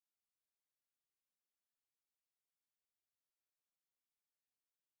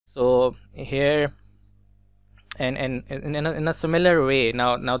So here, and in a similar way,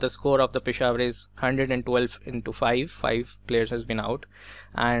 now the score of the Peshawar is 112 into 5 players has been out,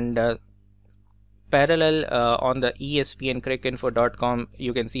 and parallel on the ESPN Cricinfo.com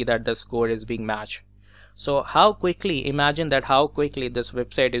you can see that the score is being matched. So how quickly, imagine that, how quickly this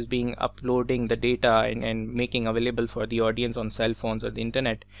website is being uploading the data and making available for the audience on cell phones or the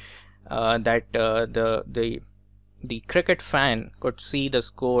internet, that the cricket fan could see the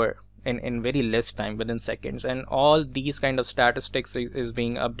score in very less time, within seconds. And all these kind of statistics is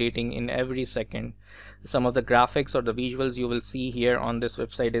being updating in every second. Some of the graphics or the visuals you will see here on this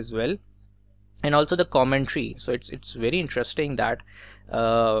website as well, and also the commentary. So it's very interesting that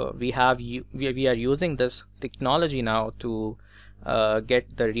we are using this technology now to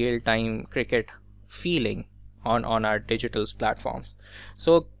get the real-time cricket feeling on our digital platforms.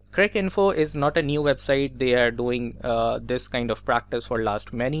 So Cricinfo is not a new website. They are doing this kind of practice for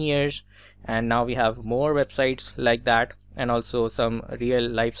last many years, and now we have more websites like that, and also some real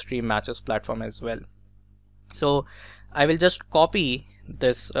live stream matches platform as well. So I will just copy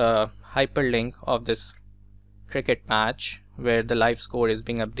this hyperlink of this cricket match where the live score is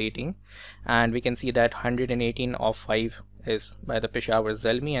being updating, and we can see that 118 of 5 is by the Peshawar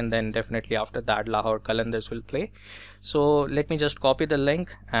Zalmi, and then definitely after that Lahore Qalandars will play. So let me just copy the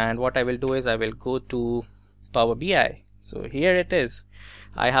link, and what I will do is I will go to Power BI. So here it is.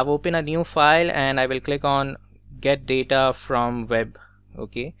 I have opened a new file and I will click on get data from web,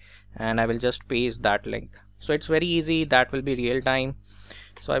 okay, and I will just paste that link. So it's very easy, that will be real time.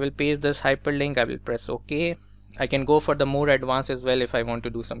 So I will paste this hyperlink, I will press OK. I can go for the more advanced as well if I want to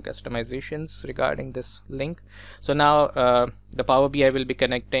do some customizations regarding this link. So now the Power BI will be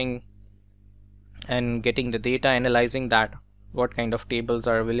connecting and getting the data, analyzing that, what kind of tables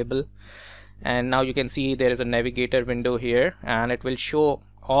are available. And now you can see there is a navigator window here, and it will show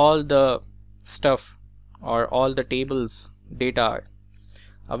all the stuff or all the tables data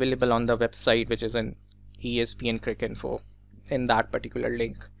available on the website, which is in ESPN Cricinfo in that particular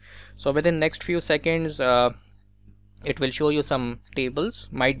link. So within next few seconds it will show you some tables,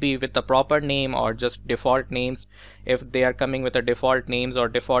 might be with the proper name or just default names. If they are coming with a default names or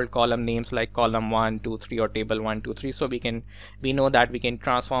default column names like column 1, 2, 3 or table 1, 2, 3, so we know that we can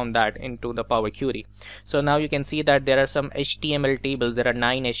transform that into the Power Query. So now you can see that there are some HTML tables, there are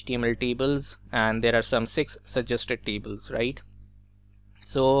 9 HTML tables, and there are some 6 suggested tables, right?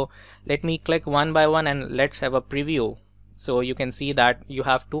 So let me click one by one and let's have a preview. So you can see that you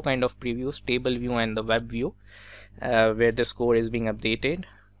have two kind of previews, table view and the web view, where the score is being updated,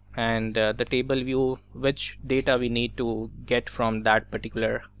 and the table view, which data we need to get from that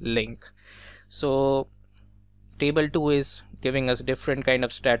particular link. So table 2 is giving us different kind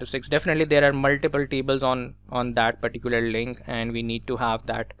of statistics. Definitely there are multiple tables on that particular link, and we need to have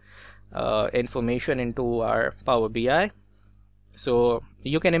that information into our Power BI. So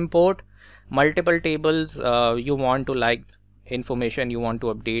you can import multiple tables you want to, like information you want to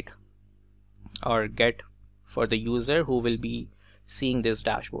update or get for the user who will be seeing this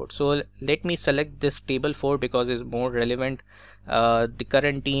dashboard. So let me select this table 4 because it's more relevant. The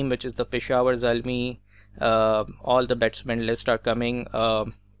current team, which is the Peshawar Zalmi, all the batsmen list are coming.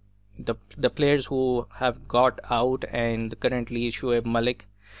 The players who have got out, and currently Shoaib Malik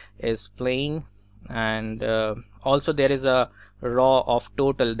is playing, and also there is a raw of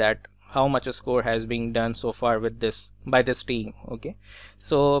total, that how much a score has been done so far with this by this team. Okay,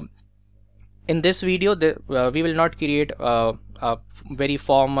 so in this video we will not create a very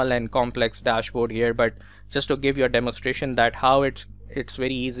formal and complex dashboard here, but just to give you a demonstration that how it's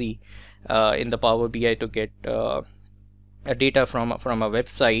very easy in the Power BI to get a data from a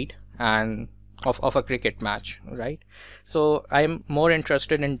website and of a cricket match, right? So I'm more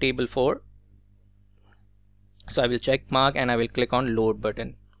interested in table 4. So I will check mark and I will click on load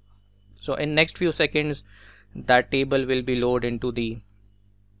button. So in next few seconds that table will be loaded into the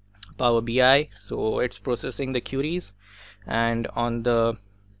Power BI. So it's processing the queries, and on the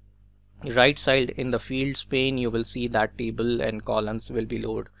right side in the fields pane you will see that table and columns will be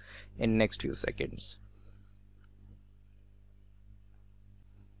loaded in next few seconds.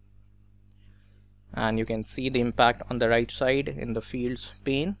 And you can see the impact on the right side in the fields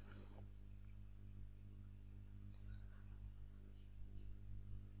pane.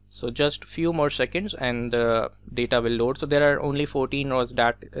 So just few more seconds and the data will load. So there are only 14 rows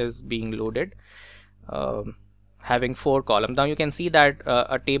that is being loaded, having 4 columns. Now you can see that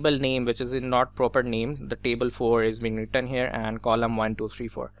a table name which is in not proper name, the table 4 is being written here, and column 1, 2, 3,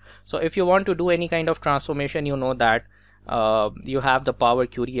 4. So if you want to do any kind of transformation, you know that you have the Power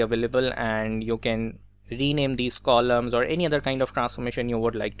Query available, and you can rename these columns or any other kind of transformation you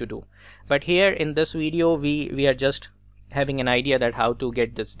would like to do. But here in this video we are just having an idea that how to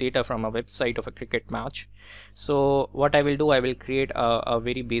get this data from a website of a cricket match. So what I will do, I will create a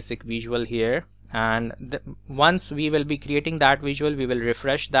very basic visual here, and once we will be creating that visual, we will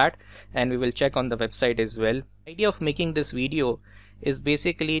refresh that and we will check on the website as well. The idea of making this video is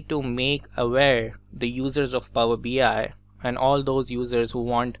basically to make aware the users of Power BI and all those users who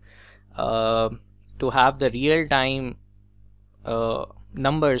want to have the real-time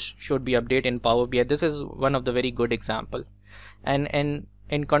numbers should be updated in Power BI. This is one of the very good example, and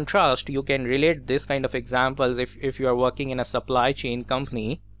in contrast you can relate this kind of examples if you are working in a supply chain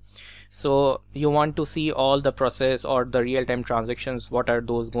company. So you want to see all the process or the real-time transactions, what are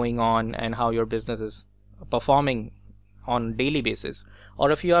those going on and how your business is performing on daily basis.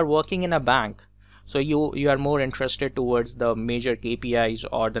 Or if you are working in a bank, so you are more interested towards the major KPIs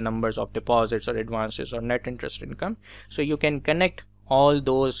or the numbers of deposits or advances or net interest income. So you can connect all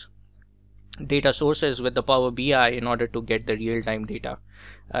those data sources with the Power BI in order to get the real-time data.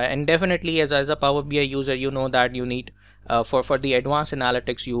 And definitely as a Power BI user, you know that you need for the advanced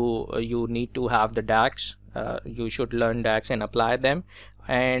analytics you need to have the DAX. You should learn DAX and apply them,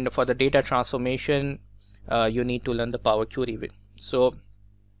 and for the data transformation you need to learn the Power Query. So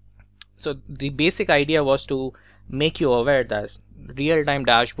the basic idea was to make you aware that real-time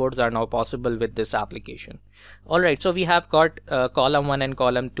dashboards are now possible with this application. Alright, so we have got column 1 and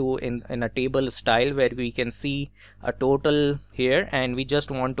column 2 in a table style where we can see a total here, and we just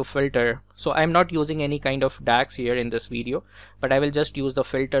want to filter. So I'm not using any kind of DAX here in this video, but I will just use the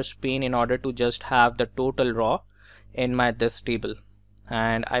filters pane in order to just have the total raw in my this table,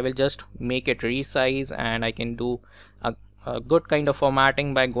 and I will just make it resize, and I can do a good kind of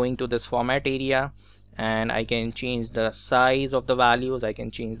formatting by going to this format area, and I can change the size of the values, I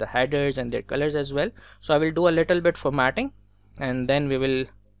can change the headers and their colors as well. So I will do a little bit formatting, and then we will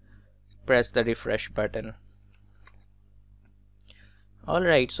press the refresh button.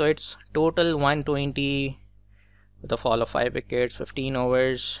 Alright, so it's total 120 with a fall of 5 wickets, 15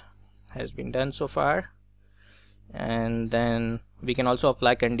 overs has been done so far. And then we can also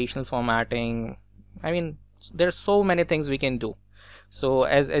apply conditional formatting. I mean, there's so many things we can do. So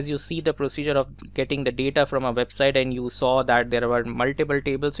as you see the procedure of getting the data from a website, and you saw that there were multiple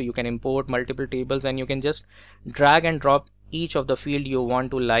tables, so you can import multiple tables and you can just drag and drop each of the field you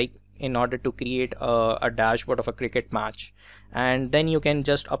want to like in order to create a dashboard of a cricket match, and then you can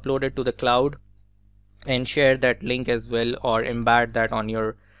just upload it to the cloud and share that link as well, or embed that on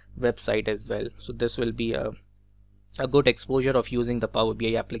your website as well. So this will be a good exposure of using the Power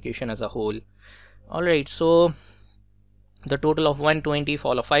BI application as a whole. Alright, so the total of 120,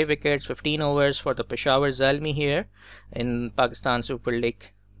 fall of 5 wickets, 15 overs for the Peshawar Zalmi here in Pakistan Super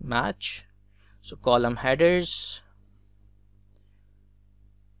League match. So column headers.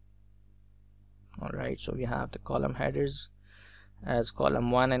 Alright, so we have the column headers as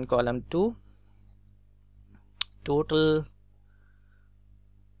column 1 and column 2. Total.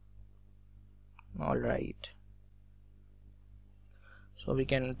 Alright. So we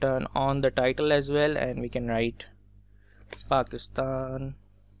can turn on the title as well, and we can write Pakistan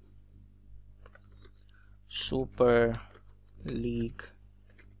Super League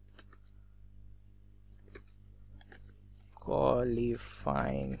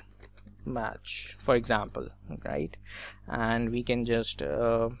qualifying match, for example, right? And we can just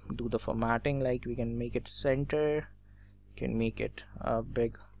do the formatting, like we can make it center, can make it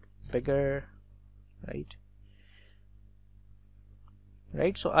bigger, right?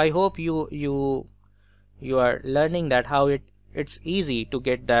 So I hope you are learning that how it's easy to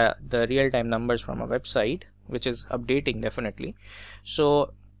get the real-time numbers from a website, which is updating definitely.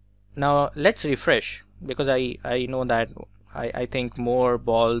 So now let's refresh, because I know that I think more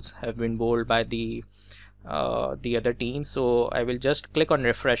balls have been bowled by the other team. So I will just click on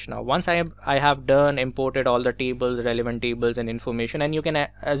refresh now. Once I have done imported all the tables, relevant tables and information, and you can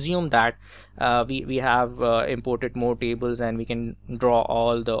assume that we have imported more tables, and we can draw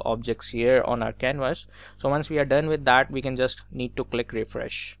all the objects here on our canvas. So once we are done with that, we can just need to click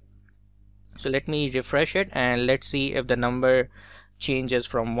refresh. So let me refresh it, and let's see if the number changes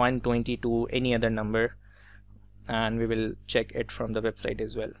from 120 to any other number, and we will check it from the website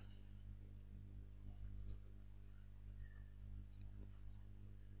as well.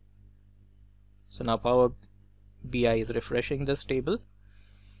 So now Power BI is refreshing this table,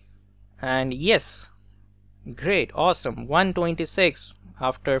 and yes, great, awesome, 126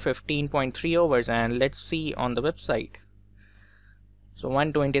 after 15.3 overs. And let's see on the website. So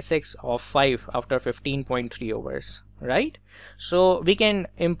 126 of 5 after 15.3 overs. right? So we can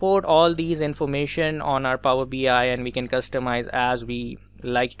import all these information on our Power BI, and we can customize as we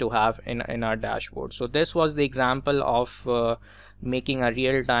like to have in our dashboard. So this was the example of making a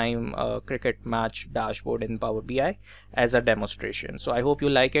real-time cricket match dashboard in Power BI as a demonstration. So I hope you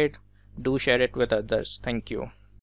like it. Do share it with others. Thank you.